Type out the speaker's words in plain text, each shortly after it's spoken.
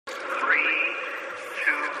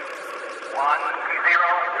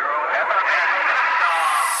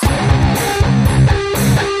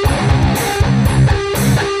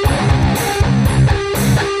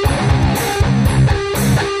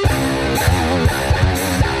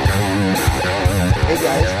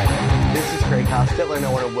And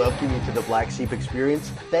I want to welcome you to the Black Sheep Experience.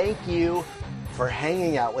 Thank you for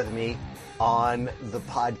hanging out with me on the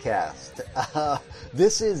podcast.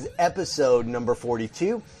 This is episode number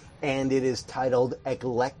 42, and it is titled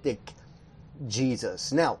Eclectic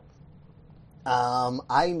Jesus. Now,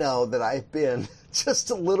 I know that I've been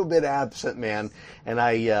just a little bit absent, man, and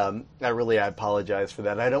I apologize for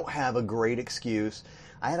that. I don't have a great excuse.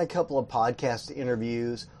 I had a couple of podcast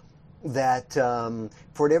interviews that for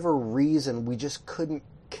whatever reason we just couldn't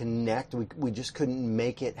connect. We just couldn't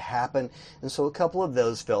make it happen. And so a couple of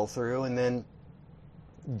those fell through. And then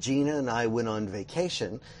Gina and I went on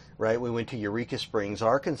vacation, right? We went to Eureka Springs,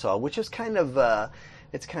 Arkansas, which is kind of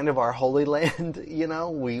it's kind of our holy land, you know.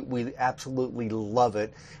 We absolutely love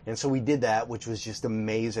it. And so we did that, which was just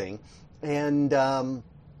amazing. And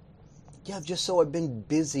just so I've been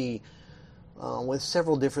busy with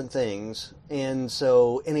several different things. And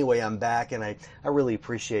so anyway, I'm back, and I really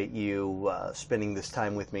appreciate you spending this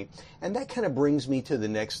time with me. And that kind of brings me to the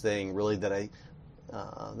next thing, really, that I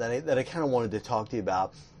kind of wanted to talk to you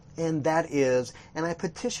about. And that is, and I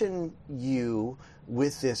petition you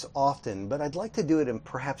with this often, but I'd like to do it in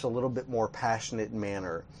perhaps a little bit more passionate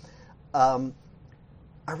manner. I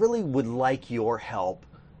really would like your help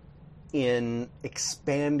in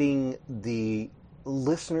expanding the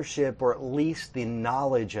listenership, or at least the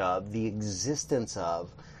knowledge of, the existence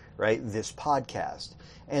of, right, this podcast.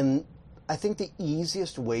 And I think the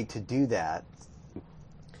easiest way to do that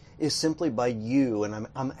is simply by you, and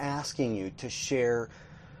I'm asking you to share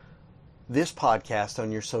this podcast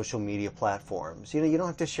on your social media platforms. You know, you don't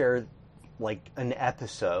have to share like an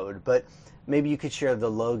episode, but maybe you could share the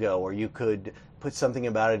logo, or you could put something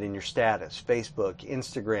about it in your status, Facebook,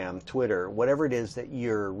 Instagram, Twitter, whatever it is that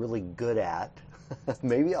you're really good at.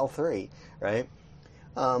 Maybe all three, right?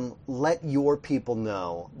 Let your people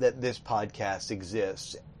know that this podcast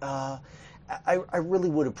exists. I really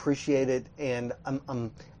would appreciate it, and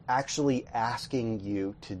I'm actually asking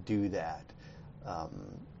you to do that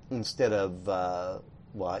instead of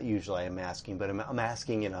usually I'm asking, but I'm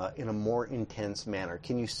asking in a more intense manner.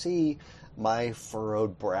 Can you see my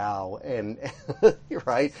furrowed brow? And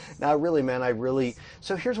right now, really, man,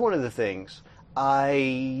 So here's one of the things.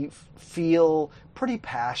 I feel pretty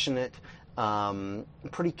passionate,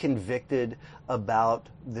 pretty convicted about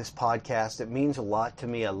this podcast. It means a lot to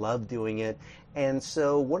me. I love doing it. And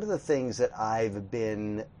so one of the things that I've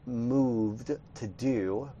been moved to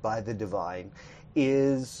do by the divine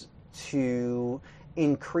is to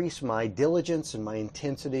increase my diligence and my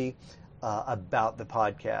intensity about the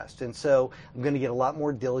podcast. And so I'm going to get a lot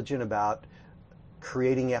more diligent about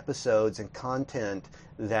creating episodes and content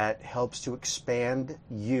that helps to expand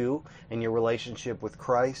you and your relationship with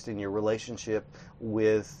Christ and your relationship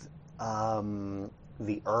with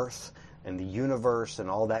the earth and the universe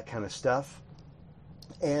and all that kind of stuff.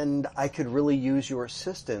 And I could really use your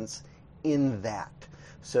assistance in that.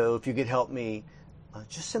 So if you could help me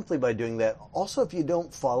just simply by doing that. Also, if you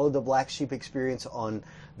don't follow the Black Sheep Experience on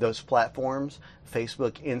those platforms,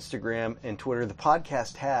 Facebook, Instagram, and Twitter, the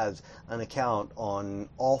podcast has an account on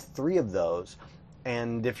all three of those.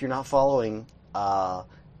 And if you're not following,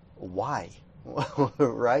 why?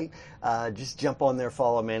 Right? Just jump on there,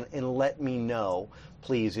 follow me, and let me know,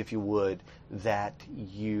 please, if you would, that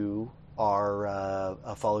you are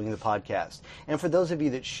following the podcast. And for those of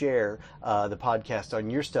you that share the podcast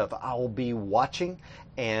on your stuff, I will be watching,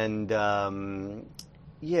 and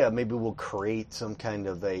maybe we'll create some kind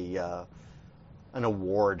of an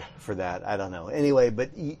award for that. I don't know. Anyway,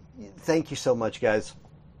 but thank you so much, guys.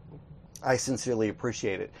 I sincerely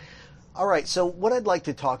appreciate it. All right, so what I'd like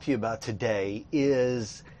to talk to you about today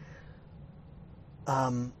is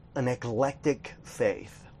an eclectic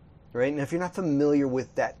faith. Right? And if you're not familiar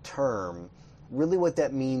with that term, really what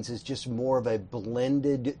that means is just more of a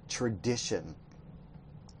blended tradition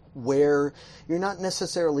where you're not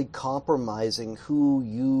necessarily compromising who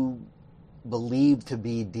you believe to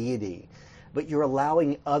be deity, but you're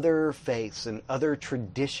allowing other faiths and other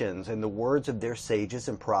traditions and the words of their sages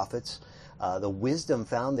and prophets, the wisdom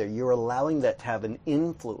found there, you're allowing that to have an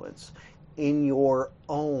influence in your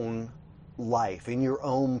own life, in your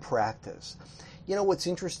own practice. You know, what's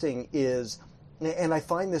interesting is, and I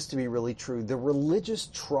find this to be really true, the religious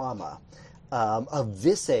trauma of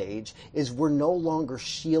this age is we're no longer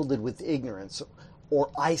shielded with ignorance or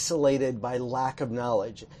isolated by lack of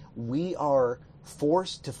knowledge. We are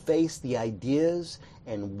forced to face the ideas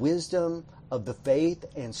and wisdom of the faith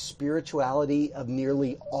and spirituality of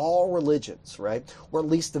nearly all religions, right? Or at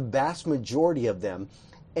least the vast majority of them.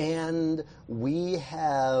 And we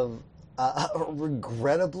have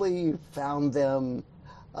regrettably found them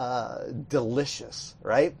delicious,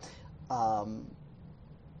 right?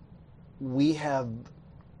 We have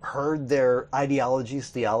heard their ideologies,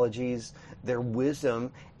 theologies, their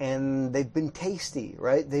wisdom, and they've been tasty,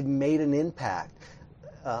 right? They've made an impact.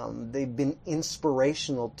 They've been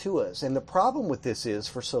inspirational to us. And the problem with this is,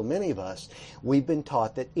 for so many of us, we've been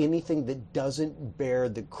taught that anything that doesn't bear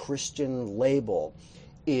the Christian label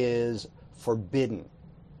is forbidden.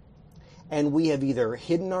 And we have either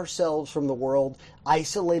hidden ourselves from the world,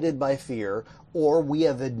 isolated by fear, or we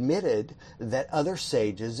have admitted that other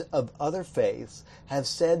sages of other faiths have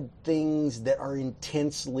said things that are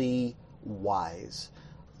intensely wise.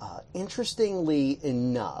 Interestingly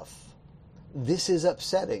enough, this is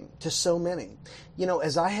upsetting to so many. You know,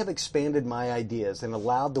 as I have expanded my ideas and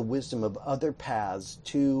allowed the wisdom of other paths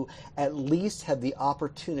to at least have the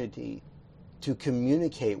opportunity to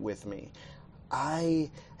communicate with me,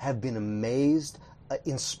 I have been amazed,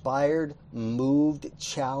 inspired, moved,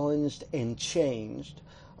 challenged, and changed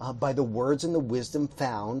by the words and the wisdom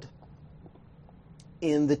found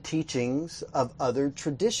in the teachings of other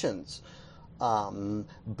traditions.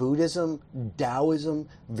 Buddhism, Taoism,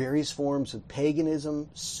 various forms of paganism,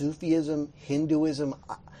 Sufism, Hinduism.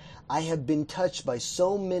 I have been touched by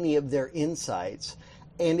so many of their insights,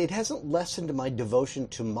 and it hasn't lessened my devotion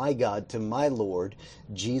to my God, to my Lord,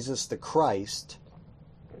 Jesus the Christ.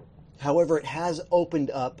 However, it has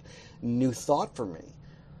opened up new thought for me,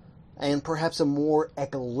 and perhaps a more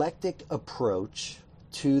eclectic approach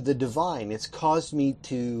to the divine. It's caused me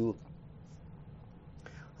to,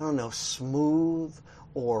 smooth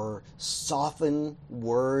or soften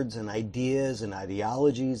words and ideas and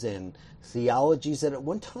ideologies and theologies that at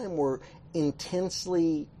one time were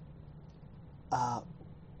intensely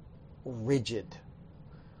rigid.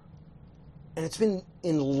 And it's been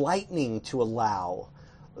enlightening to allow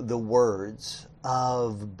the words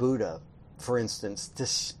of Buddha, for instance, to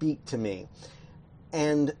speak to me,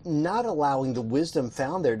 and not allowing the wisdom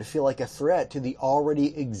found there to feel like a threat to the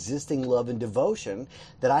already existing love and devotion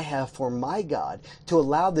that I have for my God, to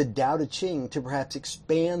allow the Tao Te Ching to perhaps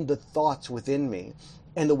expand the thoughts within me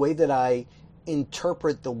and the way that I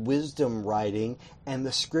interpret the wisdom writing and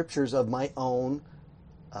the scriptures of my own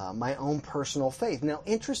personal faith. Now,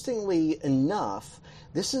 interestingly enough,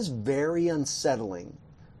 this is very unsettling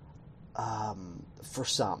for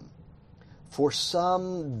some. For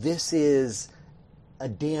some, this is a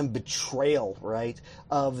damn betrayal, right,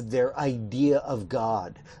 of their idea of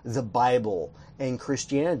God, the Bible, and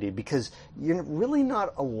Christianity, because you're really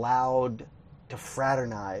not allowed to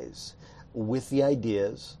fraternize with the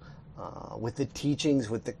ideas, with the teachings,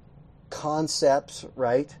 with the concepts,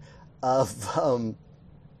 right, of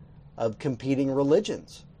competing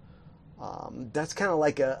religions. That's kind of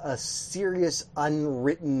like a serious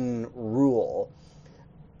unwritten rule.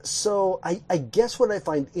 So I guess what I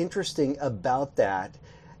find interesting about that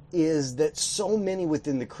is that so many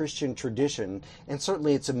within the Christian tradition, and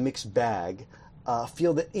certainly it's a mixed bag,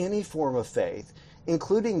 feel that any form of faith,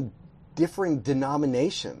 including differing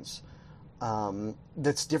denominations,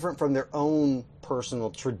 that's different from their own personal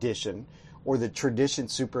tradition or the tradition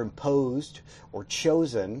superimposed or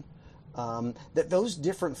chosen, that those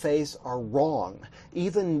different faiths are wrong,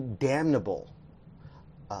 even damnable.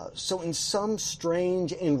 So in some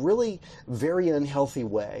strange and really very unhealthy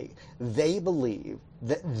way, they believe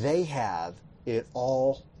that they have it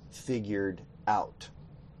all figured out.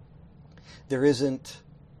 There isn't,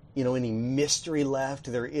 any mystery left.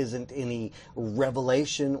 There isn't any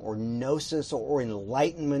revelation or gnosis or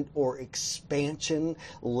enlightenment or expansion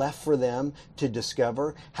left for them to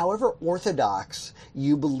discover. However orthodox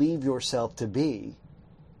you believe yourself to be,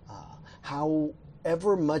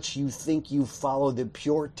 however much you think you follow the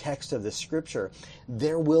pure text of the Scripture,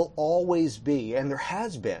 there will always be, and there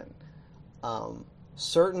has been,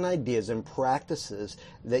 certain ideas and practices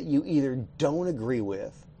that you either don't agree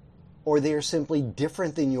with, or they are simply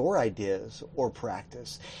different than your ideas or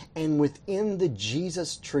practice. And within the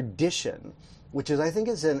Jesus tradition, which is, I think,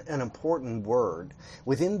 is an important word,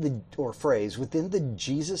 within the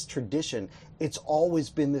Jesus tradition, it's always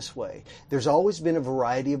been this way. There's always been a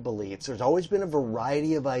variety of beliefs. There's always been a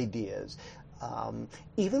variety of ideas,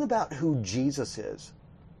 even about who Jesus is.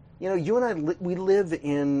 You and I, we live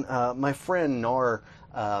in, my friend Nar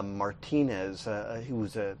Martinez, who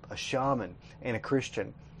was a shaman and a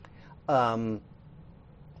Christian,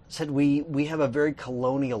 said we have a very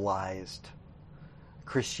colonialized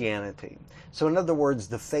Christianity. So in other words,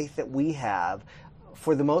 the faith that we have,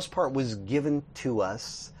 for the most part, was given to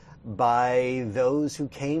us by those who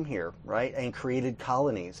came here, right, and created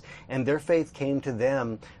colonies. And their faith came to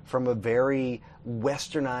them from a very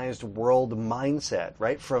westernized world mindset,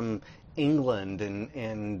 right, from England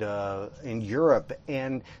and Europe.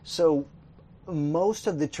 And so most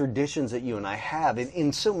of the traditions that you and I have,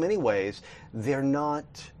 in so many ways, they're not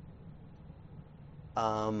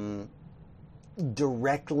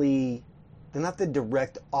they're not the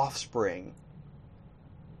direct offspring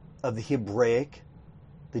of the Hebraic,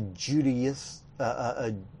 the Judaism,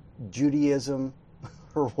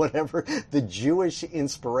 or whatever, the Jewish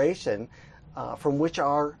inspiration from which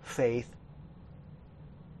our faith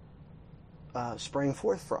sprang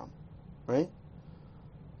forth from, right?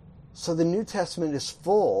 So the New Testament is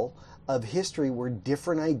full of history where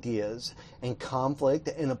different ideas and conflict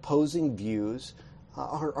and opposing views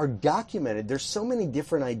are documented. There's so many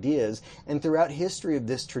different ideas, and throughout history of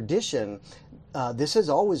this tradition, this has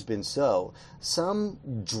always been so. Some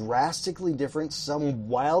drastically different, some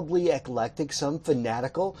wildly eclectic, some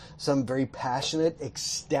fanatical, some very passionate,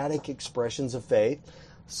 ecstatic expressions of faith,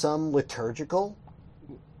 some liturgical,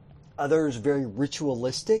 others very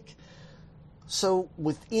ritualistic. So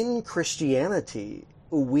within Christianity,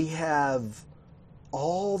 we have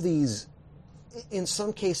all these, in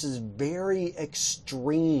some cases, very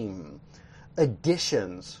extreme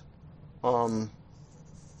additions,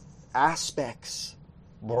 aspects,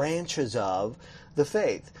 branches of the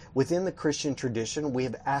faith. Within the Christian tradition, we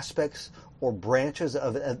have aspects or branches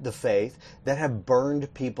of the faith that have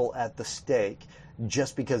burned people at the stake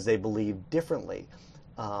just because they believe differently.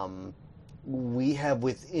 We have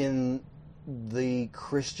within the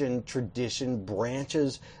Christian tradition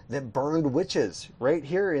branches that burned witches right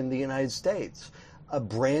here in the United States,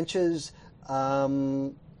 branches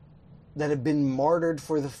that have been martyred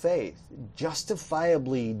for the faith,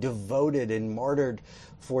 justifiably devoted and martyred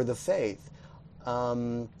for the faith.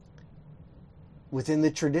 Within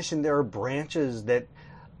the tradition, there are branches that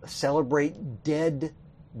celebrate dead,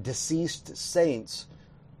 deceased saints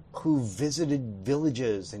who visited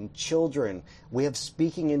villages and children. We have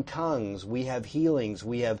speaking in tongues, we have healings,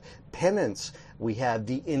 we have penance, we have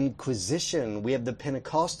the Inquisition, we have the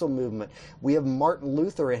Pentecostal movement, we have Martin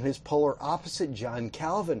Luther and his polar opposite, John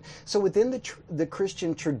Calvin. So within the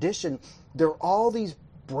Christian tradition, there are all these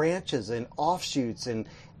branches and offshoots and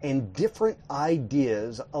different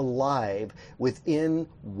ideas alive within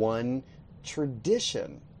one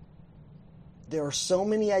tradition. There are so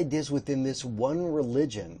many ideas within this one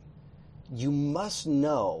religion. You must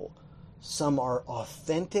know some are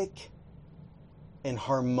authentic and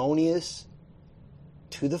harmonious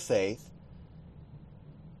to the faith.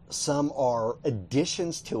 Some are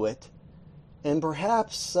additions to it. And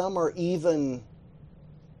perhaps some are even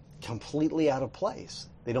completely out of place.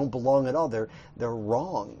 They don't belong at all. They're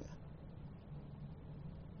wrong.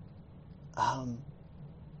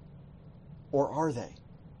 Or are they?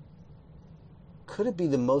 Could it be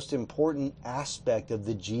the most important aspect of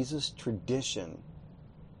the Jesus tradition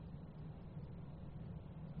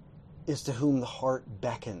is to whom the heart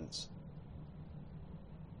beckons?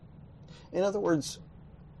 In other words,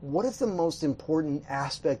 what if the most important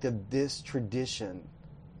aspect of this tradition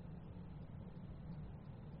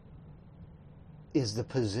is the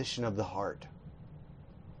position of the heart,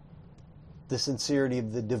 the sincerity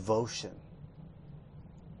of the devotion,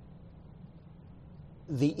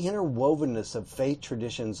 the interwovenness of faith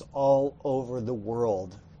traditions all over the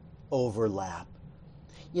world overlap?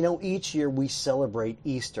 You know, each year we celebrate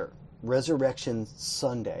Easter, Resurrection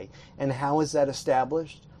Sunday. And how is that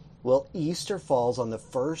established? Well, Easter falls on the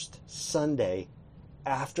first Sunday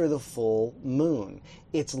after the full moon.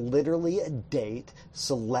 It's literally a date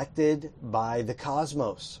selected by the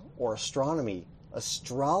cosmos or astronomy,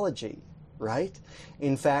 astrology, right?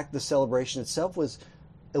 In fact, the celebration itself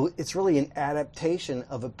it's really an adaptation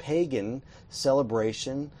of a pagan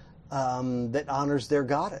celebration that honors their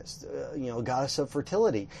goddess, goddess of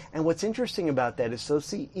fertility. And what's interesting about that is,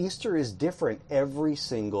 Easter is different every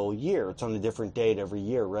single year. It's on a different date every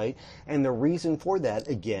year, right? And the reason for that,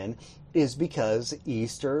 again, is because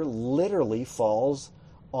Easter literally falls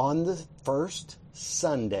on the first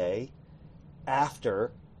Sunday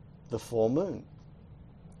after the full moon.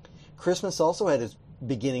 Christmas also had its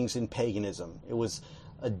beginnings in paganism. It was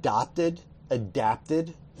adopted,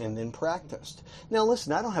 adapted, and then practiced. Now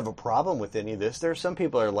listen, I don't have a problem with any of this. There are some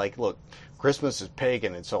people that are like, look, Christmas is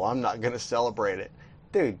pagan and so I'm not going to celebrate it.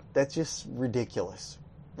 Dude, that's just ridiculous,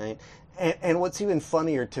 right? And what's even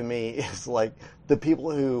funnier to me is like the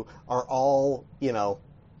people who are all,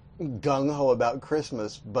 gung-ho about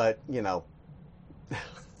Christmas, but,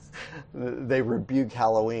 they rebuke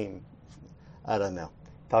Halloween. I don't know.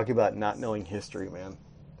 Talk about not knowing history, man.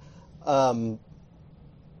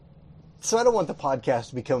 So I don't want the podcast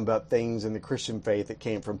to become about things in the Christian faith that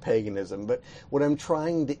came from paganism, but what I'm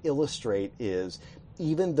trying to illustrate is,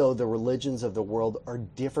 even though the religions of the world are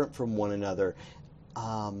different from one another,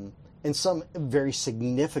 in some very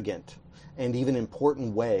significant and even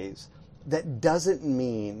important ways, that doesn't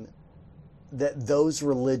mean that those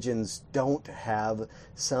religions don't have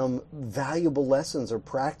some valuable lessons or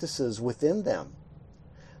practices within them.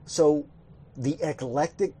 So the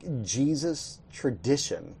eclectic Jesus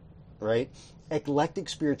tradition, right? Eclectic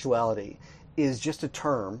spirituality is just a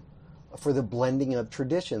term for the blending of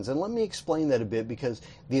traditions. And let me explain that a bit, because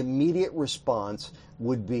the immediate response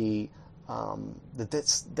would be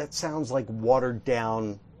that sounds like watered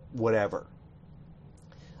down whatever.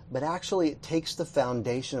 But actually, it takes the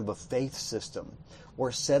foundation of a faith system or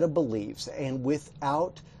a set of beliefs, and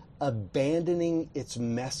without abandoning its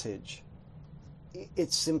message,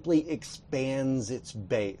 it simply expands its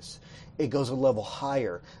base. It goes a level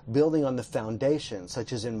higher, building on the foundation,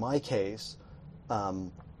 such as in my case,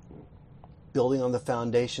 building on the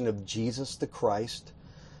foundation of Jesus the Christ,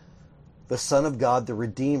 the Son of God, the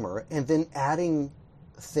Redeemer, and then adding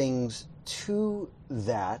things to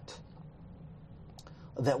that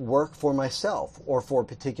work for myself or for a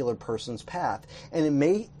particular person's path. And it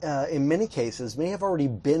may, in many cases, may have already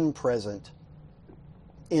been present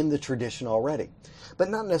in the tradition already, but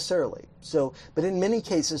not necessarily. But in many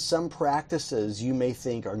cases, some practices you may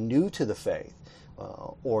think are new to the faith,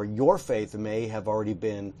 or your faith may have already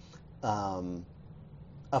been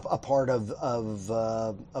a part of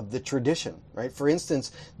the tradition, right? For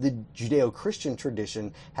instance, the Judeo-Christian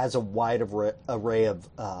tradition has a wide array of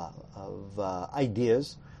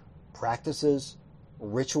ideas, practices,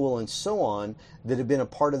 ritual, and so on that have been a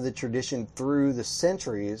part of the tradition through the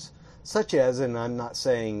centuries, such as, and I'm not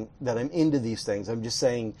saying that I'm into these things, I'm just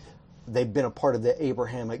saying they've been a part of the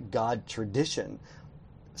Abrahamic God tradition.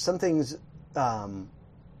 Some things that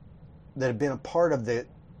have been a part of the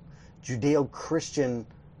Judeo-Christian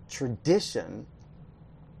tradition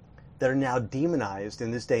that are now demonized in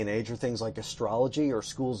this day and age are things like astrology or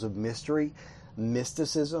schools of mystery,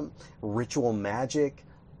 mysticism, ritual magic.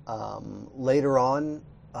 Later on,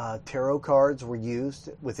 tarot cards were used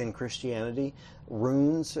within Christianity.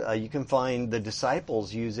 Runes, you can find the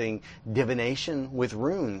disciples using divination with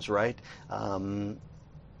runes, right?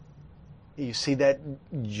 You see that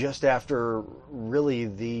just after really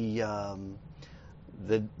the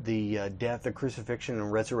death, the crucifixion,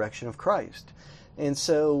 and resurrection of Christ. And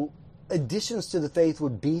so additions to the faith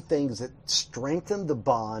would be things that strengthen the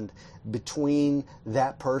bond between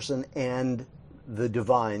that person and the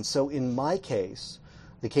divine. So in my case,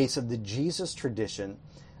 the case of the Jesus tradition,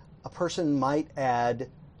 a person might add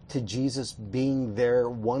to Jesus being their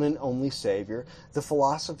one and only Savior the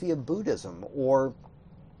philosophy of Buddhism, or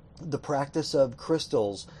the practice of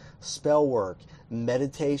crystals, spell work,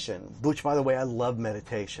 meditation, which, by the way, I love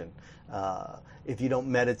meditation. If you don't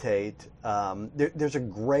meditate, there's a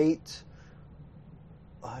great,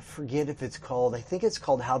 I forget if it's called, I think it's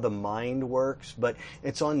called How the Mind Works, but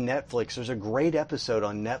it's on Netflix. There's a great episode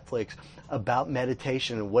on Netflix about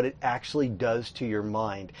meditation and what it actually does to your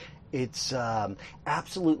mind. It's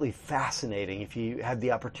absolutely fascinating. If you have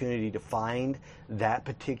the opportunity to find that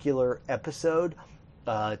particular episode,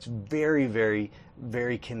 it's very, very,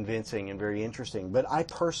 very convincing and very interesting. But I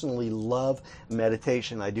personally love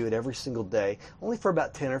meditation. I do it every single day, only for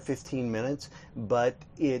about 10 or 15 minutes, but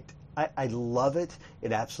I love it.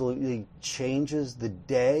 It absolutely changes the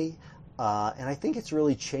day, and I think it's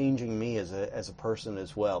really changing me as a person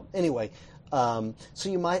as well. Anyway, so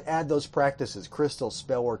you might add those practices: crystals,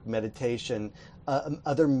 spellwork, meditation.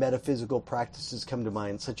 Other metaphysical practices come to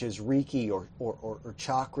mind, such as Reiki or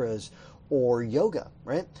chakras or yoga,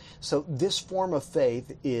 right? So this form of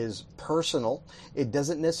faith is personal. It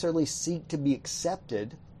doesn't necessarily seek to be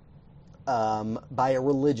accepted by a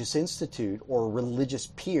religious institute or religious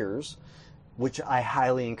peers, which I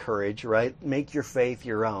highly encourage, right? Make your faith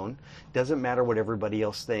your own. Doesn't matter what everybody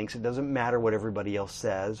else thinks. It doesn't matter what everybody else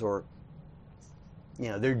says or,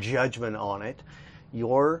 their judgment on it.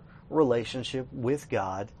 Your relationship with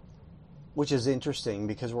God, which is interesting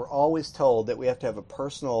because we're always told that we have to have a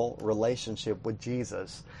personal relationship with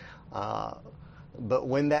Jesus. But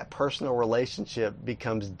when that personal relationship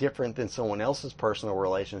becomes different than someone else's personal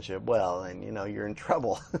relationship, well, then, you're in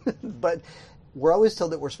trouble. But we're always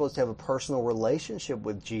told that we're supposed to have a personal relationship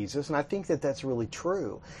with Jesus, and I think that that's really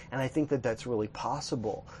true. And I think that that's really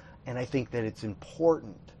possible. And I think that it's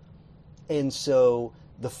important. And so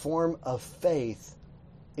the form of faith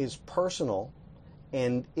is personal,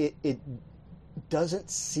 and it doesn't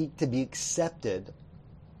seek to be accepted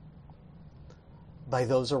by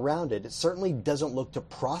those around it. It certainly doesn't look to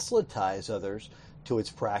proselytize others to its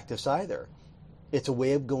practice either. It's a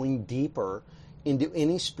way of going deeper into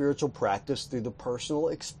any spiritual practice through the personal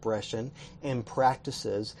expression and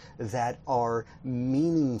practices that are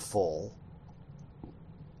meaningful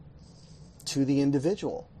to the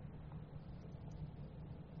individual.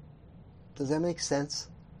 Does that make sense?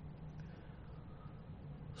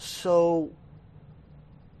 So,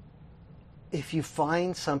 if you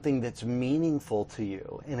find something that's meaningful to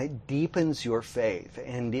you and it deepens your faith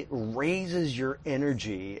and it raises your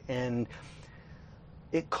energy and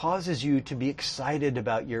it causes you to be excited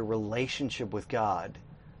about your relationship with God,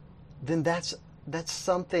 then that's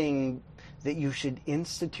something that you should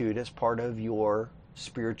institute as part of your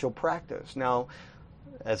spiritual practice. Now,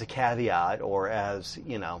 as a caveat, or as,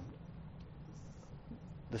 the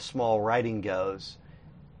small writing goes,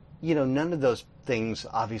 none of those things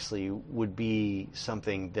obviously would be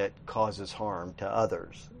something that causes harm to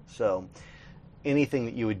others. So anything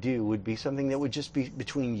that you would do would be something that would just be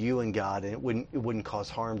between you and God, and it wouldn't cause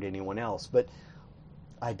harm to anyone else. But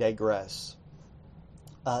I digress.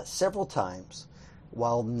 Several times,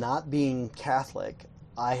 while not being Catholic,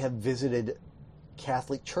 I have visited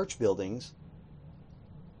Catholic church buildings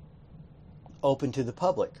open to the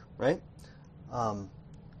public, right?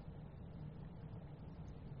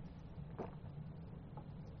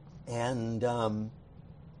 And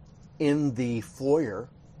in the foyer,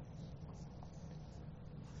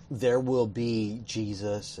 there will be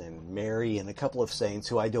Jesus and Mary and a couple of saints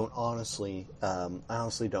who I honestly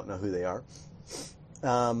don't know who they are.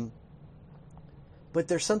 But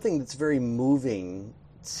there's something that's very moving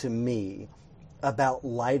to me about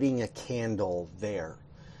lighting a candle there.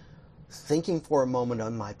 Thinking for a moment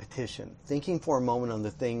on my petition. Thinking for a moment on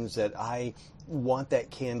the things that I want that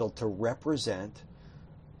candle to represent.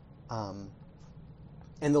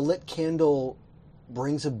 And the lit candle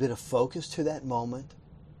brings a bit of focus to that moment.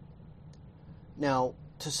 Now,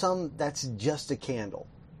 to some, that's just a candle,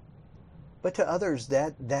 but to others,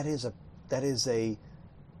 that's a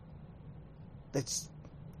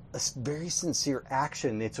very sincere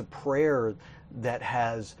action. It's a prayer that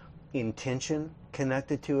has intention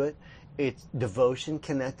connected to it. It's devotion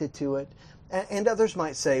connected to it, and others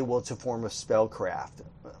might say, well, it's a form of spellcraft,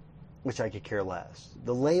 which I could care less.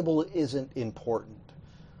 The label isn't important.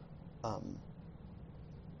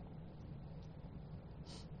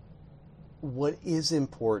 What is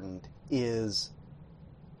important is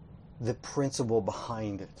the principle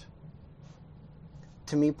behind it.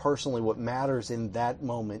 To me personally, what matters in that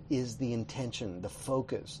moment is the intention, the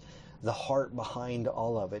focus, the heart behind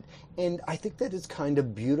all of it. And I think that is kind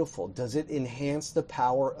of beautiful. Does it enhance the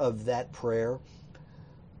power of that prayer?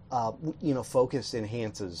 Focus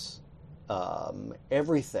enhances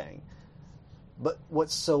everything. But what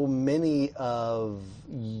so many of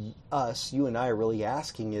us, you and I, are really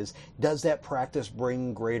asking is, does that practice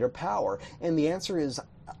bring greater power? And the answer is,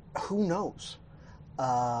 who knows?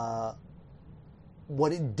 What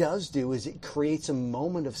it does do is it creates a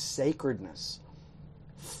moment of sacredness,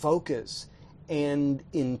 focus, and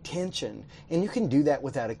intention. And you can do that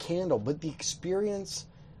without a candle, but the experience,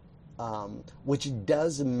 which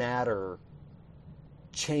does matter,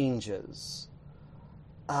 changes.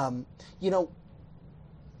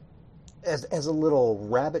 As a little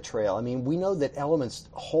rabbit trail, we know that elements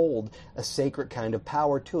hold a sacred kind of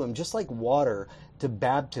power to them, just like water to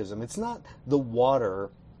baptism. It's not the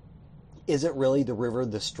water. Is it really the river,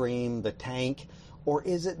 the stream, the tank? Or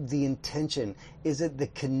is it the intention? Is it the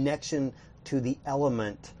connection to the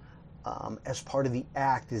element as part of the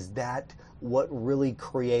act? Is that what really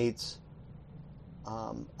creates,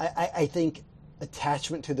 I think,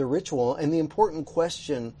 attachment to the ritual? And the important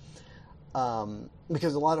question,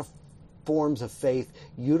 because a lot of forms of faith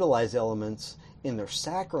utilize elements in their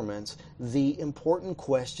sacraments, the important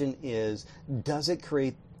question is, does it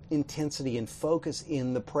create intensity and focus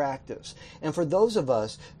in the practice? And for those of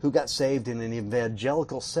us who got saved in an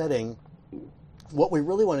evangelical setting, what we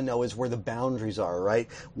really want to know is where the boundaries are, right?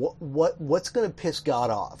 What's going to piss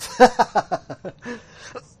God off?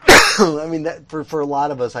 That for a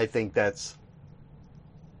lot of us, I think that's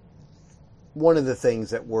one of the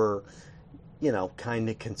things that we're kind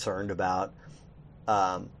of concerned about.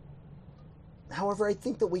 However, I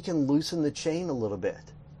think that we can loosen the chain a little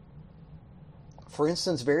bit. For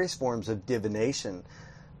instance, various forms of divination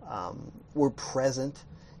were present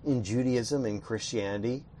in Judaism and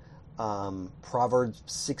Christianity. Proverbs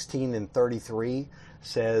 16:33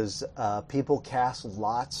 says, people cast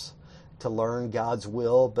lots to learn God's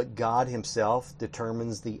will, but God himself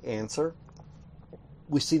determines the answer.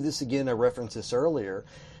 We see this again, I referenced this earlier.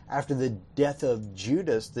 After the death of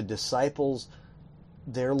Judas, the disciples,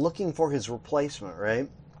 they're looking for his replacement, right?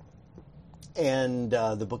 And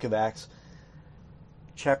the book of Acts,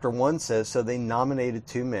 chapter 1 says, so they nominated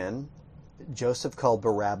 2 men, Joseph called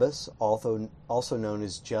Barabbas, also known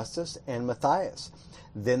as Justus, and Matthias.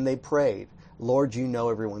 Then they prayed, Lord, you know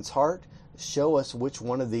everyone's heart. Show us which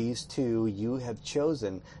one of these 2 you have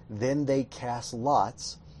chosen. Then they cast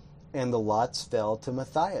lots, and the lots fell to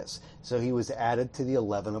Matthias. So he was added to the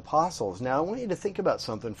 11 apostles. Now, I want you to think about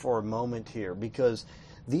something for a moment here, because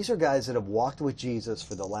these are guys that have walked with Jesus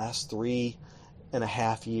for the last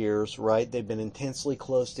 3.5 years, right? They've been intensely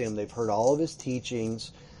close to him. They've heard all of his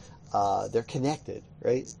teachings. They're connected,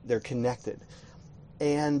 right? They're connected.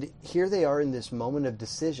 And here they are in this moment of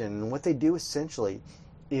decision. And what they do essentially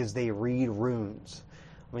is they read runes.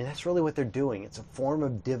 I mean, that's really what they're doing. It's a form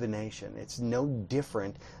of divination. It's no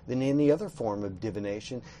different than any other form of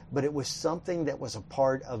divination, but it was something that was a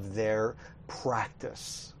part of their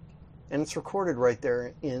practice. And it's recorded right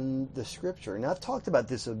there in the scripture. Now, I've talked about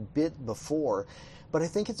this a bit before, but I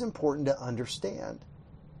think it's important to understand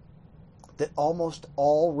that almost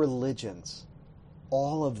all religions,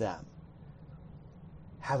 all of them,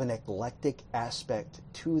 have an eclectic aspect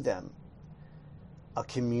to them. A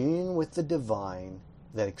communion with the divine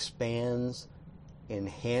that expands,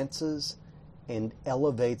 enhances, and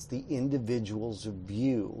elevates the individual's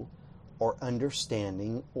view or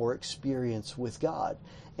understanding or experience with God.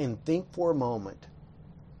 And think for a moment,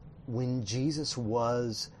 when Jesus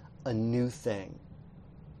was a new thing,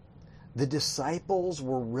 the disciples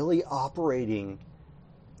were really operating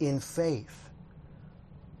in faith,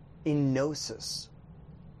 in gnosis,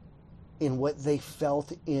 in what they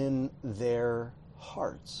felt in their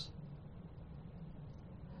hearts.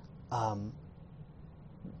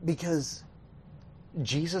 Because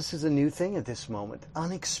Jesus is a new thing at this moment,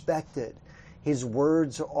 unexpected. His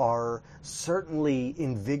words are certainly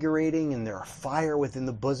invigorating, and they're a fire within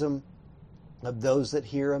the bosom of those that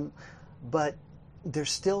hear him. But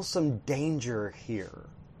there's still some danger here.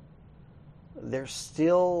 There's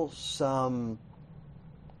still some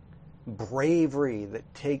bravery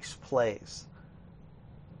that takes place.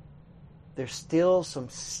 There's still some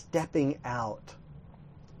stepping out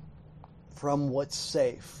from what's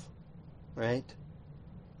safe, right?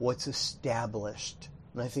 What's established.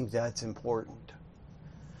 And I think that's important.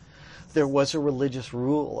 There was a religious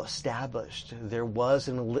rule established. There was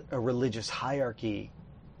a religious hierarchy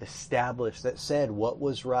established that said what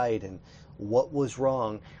was right and what was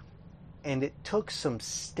wrong. And it took some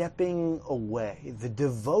stepping away. The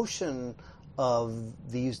devotion of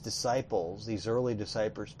these disciples, these early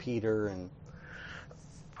disciples, Peter and,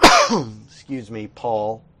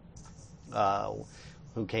 Paul,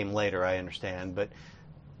 who came later, I understand, but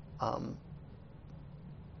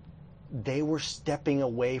they were stepping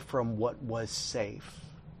away from what was safe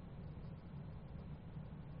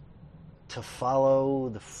to follow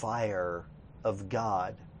the fire of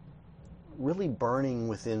God really burning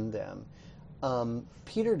within them.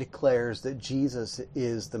 Peter declares that Jesus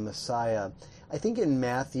is the Messiah. I think in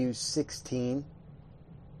Matthew 16,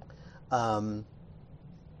 when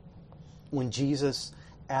Jesus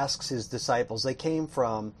asks his disciples, they came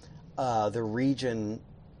from the region,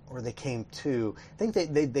 or they came to, I think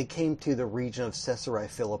they came to the region of Caesarea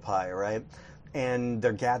Philippi, right? And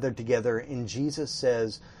they're gathered together, and Jesus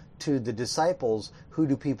says to the disciples, who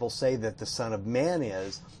do people say that the Son of Man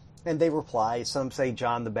is? And they reply, some say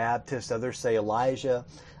John the Baptist, others say Elijah,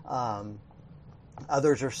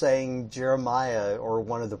 others are saying Jeremiah or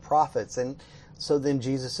one of the prophets. And so then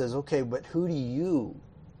Jesus says, okay, but who do you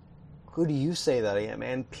say that I am?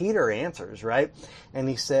 And Peter answers, right? And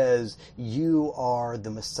he says, you are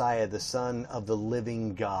the Messiah, the Son of the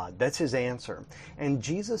living God. That's his answer. And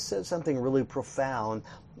Jesus says something really profound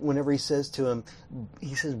whenever he says to him,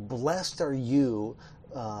 he says, blessed are you,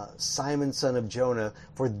 Simon, son of Jonah,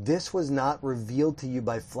 for this was not revealed to you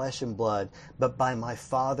by flesh and blood, but by my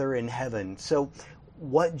Father in heaven. So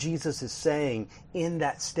what Jesus is saying in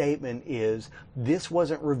that statement is, this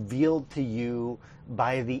wasn't revealed to you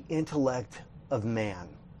by the intellect of man.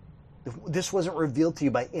 This wasn't revealed to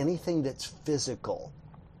you by anything that's physical.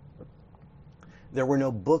 There were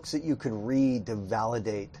no books that you could read to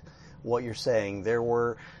validate what you're saying. There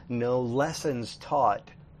were no lessons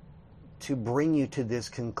taught to bring you to this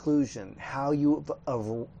conclusion. How you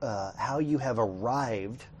have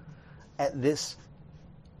arrived at this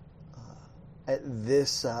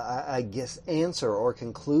answer or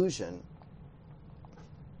conclusion,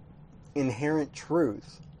 inherent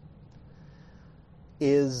truth,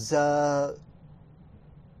 is the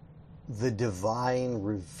divine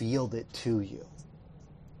revealed it to you.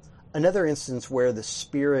 Another instance where the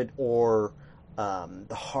spirit or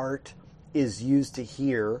the heart is used to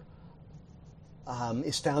hear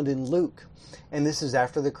is found in Luke. And this is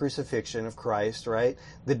after the crucifixion of Christ, right?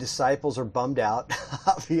 The disciples are bummed out,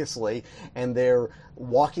 obviously, and they're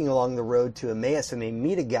walking along the road to Emmaus, and they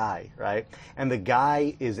meet a guy, right? And the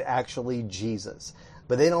guy is actually Jesus,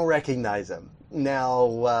 but they don't recognize him.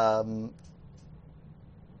 Now,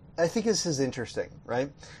 I think this is interesting,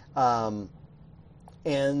 right?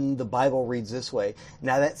 And the Bible reads this way.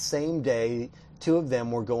 Now that same day, two of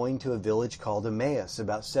them were going to a village called Emmaus,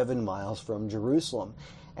 about 7 miles from Jerusalem.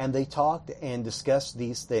 And they talked and discussed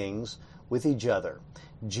these things with each other.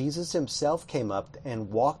 Jesus himself came up and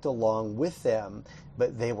walked along with them,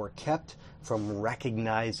 but they were kept from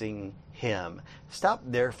recognizing him. Stop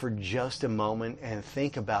there for just a moment and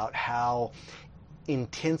think about how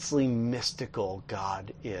intensely mystical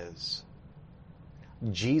God is.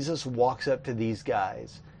 Jesus walks up to these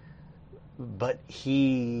guys, but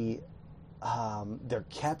they're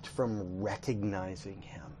kept from recognizing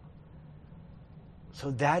him. So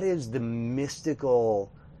that is the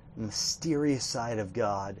mystical, mysterious side of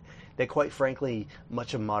God that, quite frankly,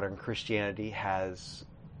 much of modern Christianity has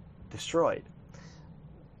destroyed,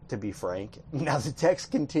 to be frank. Now the text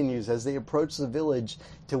continues. As they approached the village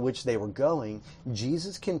to which they were going,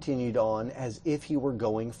 Jesus continued on as if he were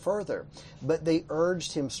going further. But they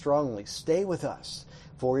urged him strongly, "Stay with us,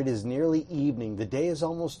 for it is nearly evening. The day is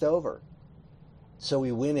almost over." So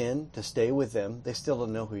he went in to stay with them. They still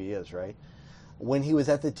don't know who he is, right? When he was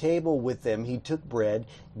at the table with them, he took bread,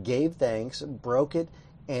 gave thanks, broke it,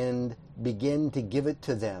 and began to give it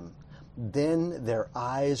to them. Then their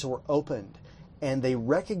eyes were opened, and they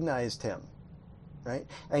recognized him, right?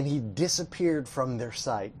 And he disappeared from their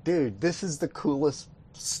sight. Dude, this is the coolest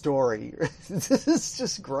story. This is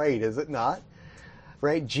just great, is it not?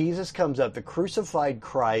 Right? Jesus comes up, the crucified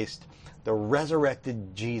Christ, the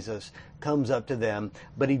resurrected Jesus comes up to them,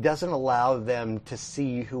 but he doesn't allow them to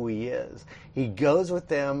see who he is. He goes with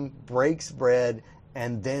them, breaks bread,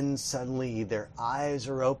 and then suddenly their eyes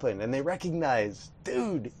are open and they recognize,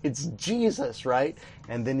 dude, it's Jesus, right?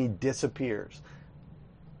 And then he disappears.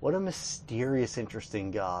 What a mysterious,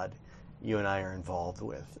 interesting God you and I are involved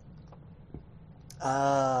with.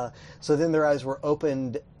 So then their eyes were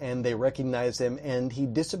opened and they recognized him, and he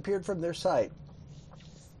disappeared from their sight.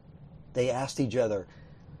 They asked each other,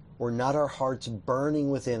 "Were not our hearts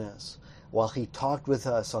burning within us while he talked with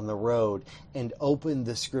us on the road and opened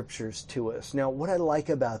the scriptures to us?" Now, what I like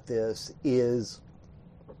about this is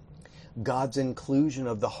God's inclusion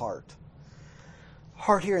of the heart.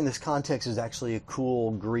 Heart here in this context is actually a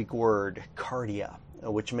cool Greek word, cardia,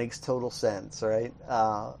 which makes total sense, right?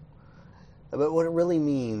 But what it really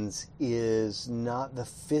means is not the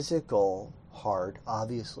physical heart,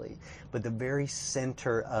 obviously, but the very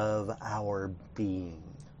center of our being.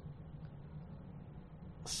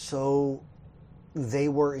 So they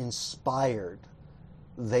were inspired.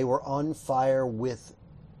 They were on fire with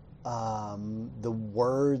the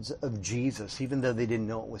words of Jesus, even though they didn't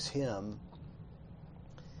know it was him.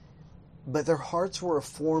 But their hearts were a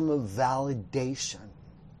form of validation.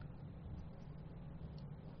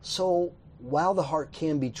 So while the heart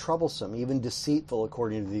can be troublesome, even deceitful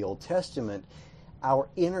according to the Old Testament, our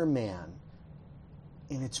inner man,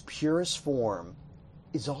 in its purest form,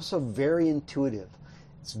 is also very intuitive.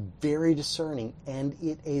 It's very discerning, and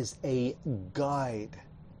it is a guide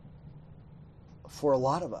for a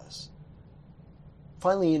lot of us.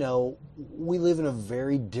 Finally, we live in a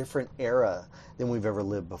very different era than we've ever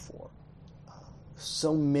lived before.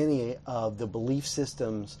 So many of the belief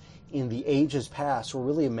systems in the ages past were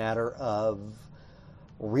really a matter of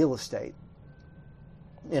real estate.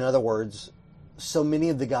 In other words, so many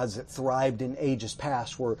of the gods that thrived in ages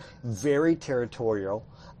past were very territorial.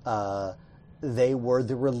 They were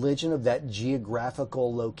the religion of that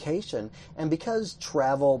geographical location. And because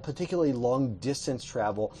travel, particularly long distance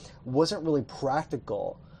travel, wasn't really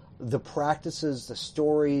practical, the practices, the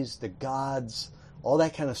stories, the gods, all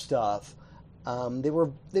that kind of stuff, they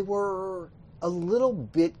were a little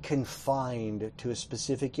bit confined to a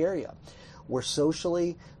specific area, where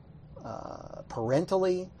socially,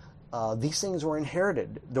 parentally, these things were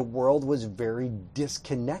inherited. The world was very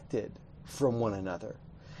disconnected from one another.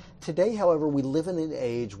 Today, however, we live in an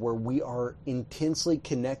age where we are intensely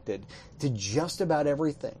connected to just about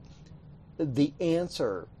everything. The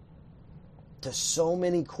answer to so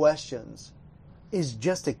many questions is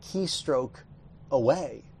just a keystroke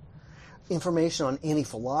away. information on any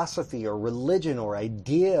philosophy or religion or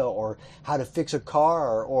idea or how to fix a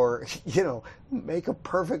car or, make a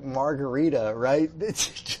perfect margarita, right? It's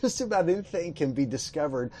just about anything can be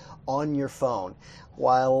discovered on your phone.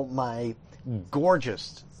 While my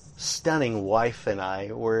gorgeous, stunning wife and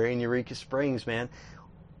I were in Eureka Springs, man,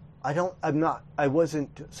 so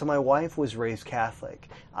my wife was raised Catholic.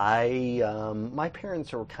 My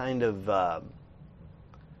parents are kind of,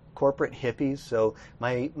 corporate hippies. So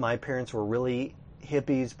my parents were really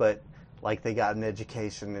hippies, but like they got an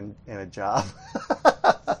education and a job.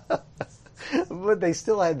 But they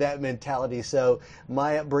still had that mentality. So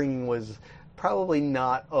my upbringing was probably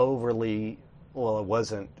not overly, well, it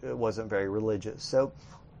wasn't very religious. So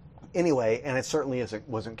anyway, and it certainly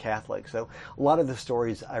wasn't Catholic. So a lot of the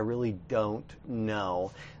stories I really don't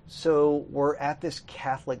know. So we're at this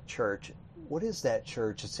Catholic church. What is that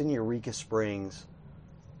church? It's in Eureka Springs.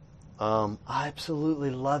 I absolutely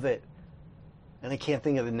love it. And I can't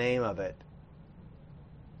think of the name of it.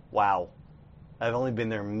 Wow. I've only been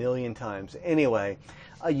there a million times. Anyway,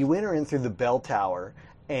 you enter in through the bell tower,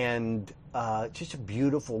 and just a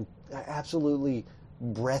beautiful, absolutely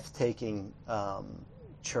breathtaking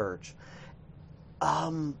church.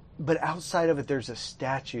 But outside of it, there's a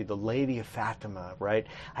statue, the Lady of Fatima, right?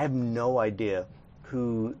 I have no idea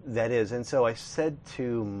who that is. And so I said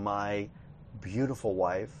to my beautiful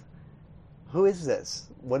wife, who is this?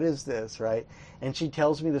 What is this, right? And she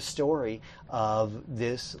tells me the story of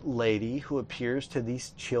this lady who appears to these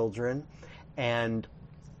children and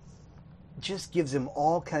just gives them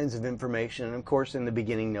all kinds of information. And of course, in the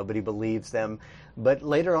beginning, nobody believes them. But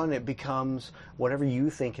later on, it becomes whatever you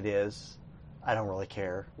think it is. I don't really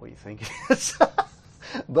care what you think it is.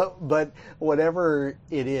 but whatever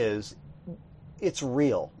it is, it's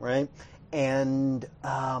real, right? And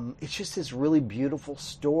it's just this really beautiful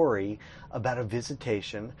story about a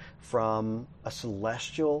visitation from a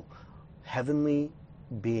celestial, heavenly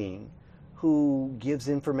being who gives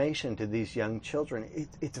information to these young children.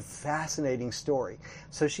 It's a fascinating story.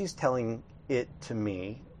 So she's telling it to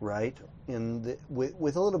me, right,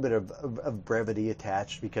 with a little bit of brevity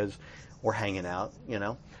attached because we're hanging out,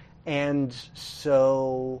 And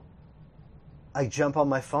so I jump on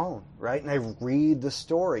my phone, right, and I read the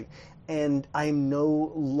story. And I'm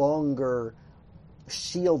no longer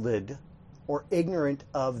shielded or ignorant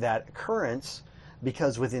of that occurrence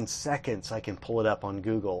because within seconds I can pull it up on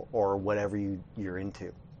Google or whatever you're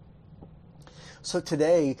into. So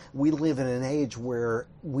today we live in an age where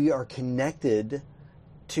we are connected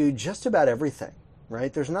to just about everything,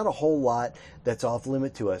 right? There's not a whole lot that's off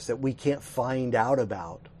limit to us that we can't find out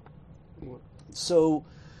about. So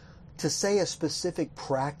to say a specific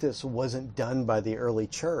practice wasn't done by the early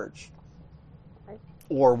church,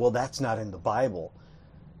 or, well, that's not in the Bible,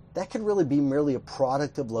 that could really be merely a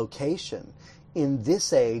product of location. In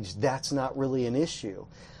this age, that's not really an issue.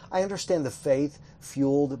 I understand the faith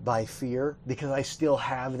fueled by fear because I still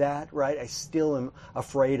have that, right? I still am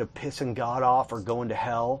afraid of pissing God off or going to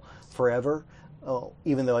hell forever,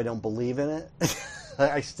 even though I don't believe in it.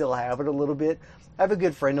 I still have it a little bit. I have a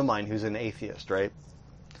good friend of mine who's an atheist, right?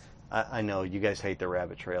 I know you guys hate the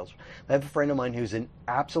rabbit trails. I have a friend of mine who's an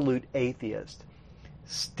absolute atheist.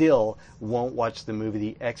 Still won't watch the movie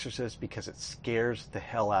The Exorcist because it scares the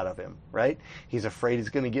hell out of him, right? He's afraid he's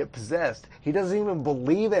going to get possessed. He doesn't even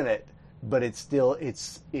believe in it, but it's still,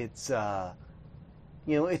 it's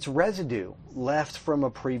residue left from a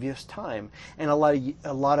previous time. And a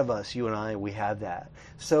lot of us, you and I, we have that.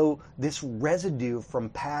 So this residue from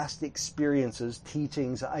past experiences,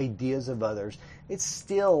 teachings, ideas of others, it's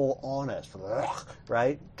still on us,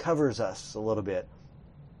 right? Covers us a little bit.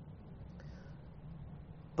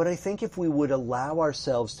 But I think if we would allow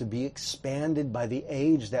ourselves to be expanded by the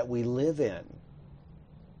age that we live in,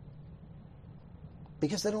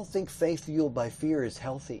 because I don't think faith fueled by fear is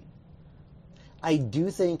healthy. I do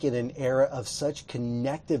think in an era of such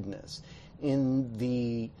connectiveness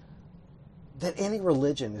that any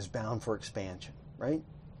religion is bound for expansion, right?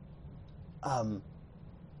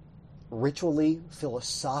 Ritually,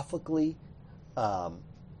 philosophically,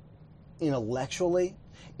 intellectually,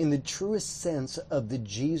 in the truest sense of the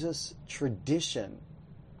Jesus tradition,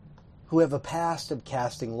 who have a past of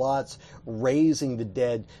casting lots, raising the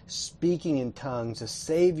dead, speaking in tongues, a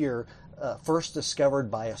Savior first discovered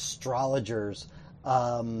by astrologers.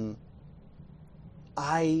 I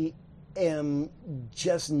am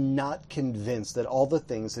just not convinced that all the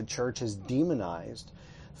things the church has demonized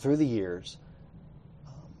through the years,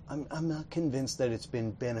 I'm not convinced that it's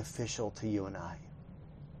been beneficial to you and I.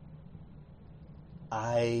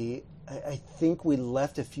 I think we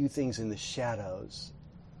left a few things in the shadows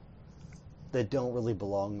that don't really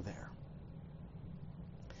belong there.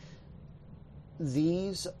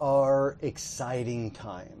 these are exciting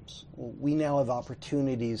times. We now have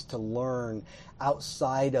opportunities to learn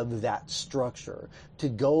outside of that structure, to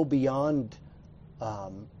go beyond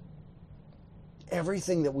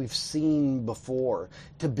everything that we've seen before,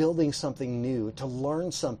 to building something new, to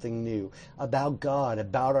learn something new about God,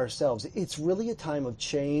 about ourselves. It's really a time of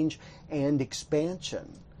change and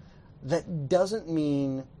expansion. That doesn't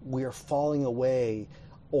mean we're falling away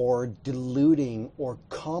or diluting or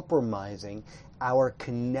compromising our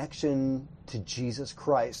connection to Jesus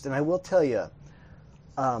Christ. And I will tell you,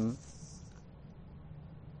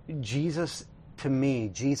 Jesus, to me,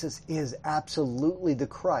 Jesus is absolutely the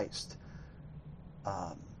Christ.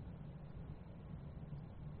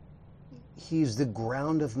 He's the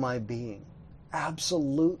ground of my being.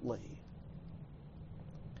 Absolutely.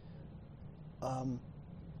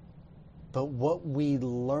 But what we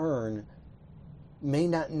learn may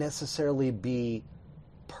not necessarily be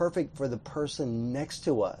perfect for the person next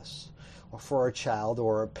to us, or for our child,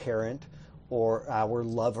 or our parent, or our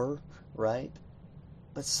lover, right?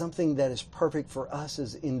 But something that is perfect for us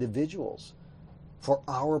as individuals, for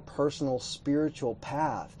our personal spiritual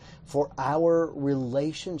path, for our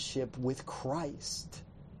relationship with Christ.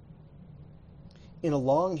 In a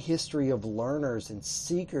long history of learners and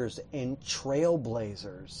seekers and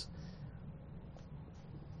trailblazers,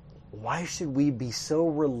 why should we be so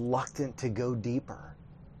reluctant to go deeper?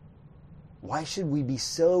 Why should we be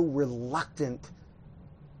so reluctant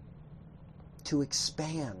to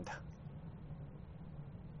expand?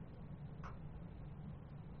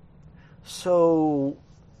 So,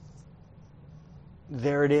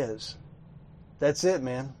 there it is. That's it,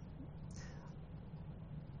 man.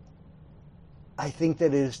 I think that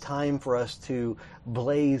it is time for us to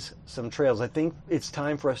blaze some trails. I think it's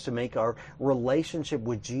time for us to make our relationship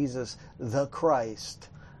with Jesus, the Christ,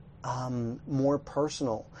 more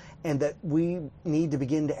personal. And that we need to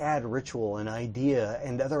begin to add ritual and idea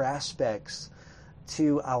and other aspects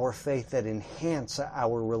to our faith that enhance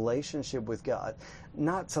our relationship with God.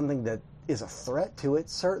 Not something that is a threat to it,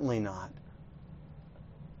 certainly not.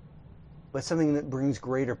 But something that brings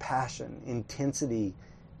greater passion, intensity,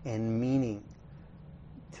 and meaning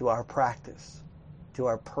to our practice, to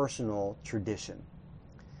our personal tradition.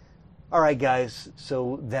 All right, guys,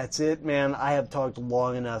 so that's it, man. I have talked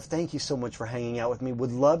long enough. Thank you so much for hanging out with me.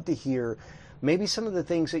 Would love to hear maybe some of the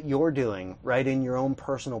things that you're doing, right, in your own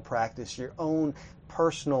personal practice, your own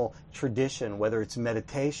personal tradition, whether it's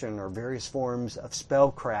meditation or various forms of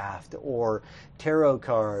spellcraft or tarot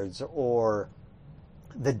cards or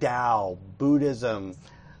the Tao, Buddhism.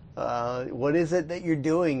 What is it that you're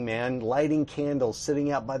doing, man? Lighting candles,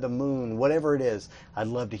 sitting out by the moon, whatever it is. I'd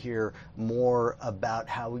love to hear more about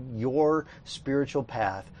how your spiritual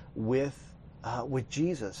path with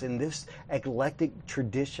Jesus in this eclectic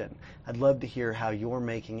tradition. I'd love to hear how you're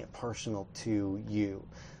making it personal to you.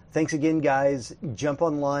 Thanks again, guys. Jump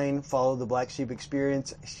online, follow the Black Sheep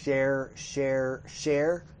Experience, share,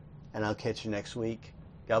 and I'll catch you next week.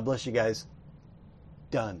 God bless you guys.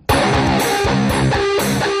 Done.